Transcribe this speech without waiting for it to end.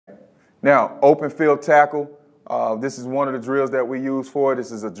Now, open field tackle. This is one of the drills that we use for it.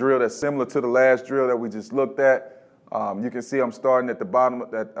 This is a drill that's similar to the last drill that we just looked at. You can see I'm starting at the bottom,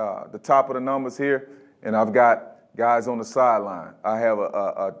 at the top of the numbers here, and I've got guys on the sideline. I have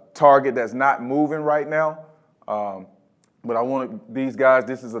a target that's not moving right now, but I want these guys,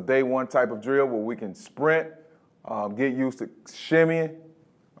 this is a day one type of drill where we can sprint, get used to shimmying,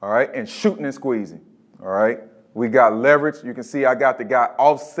 all right, and shooting and squeezing, all right? We got leverage. You can see I got the guy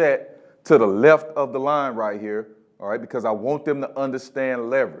offset to the left of the line right here, all right, because I want them to understand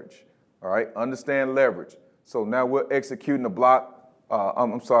leverage, all right, understand leverage. So now we're executing the block,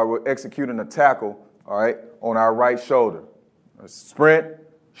 we're executing the tackle, all right, on our right shoulder. Sprint,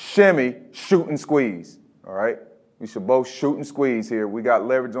 shimmy, shoot and squeeze, all right? We should both shoot and squeeze here. We got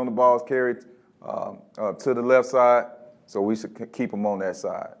leverage on the balls carried to the left side, so we should keep them on that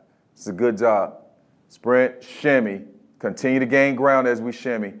side. It's a good job. Sprint, shimmy, continue to gain ground as we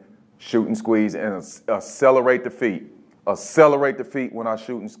shimmy, shoot and squeeze, and accelerate the feet. Accelerate the feet when I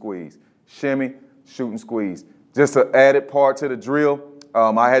shoot and squeeze. Shimmy, shoot and squeeze. Just an added part to the drill,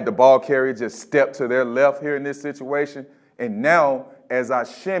 I had the ball carrier just step to their left here in this situation, and now as I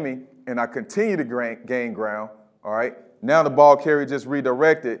shimmy and I continue to gain ground, all right, now the ball carrier just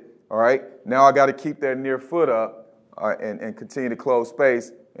redirected, all right, now I got to keep that near foot up and continue to close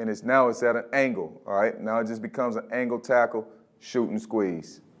space, and now it's at an angle, all right? Now it just becomes an angle tackle, shoot and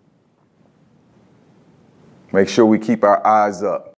squeeze. Make sure we keep our eyes up.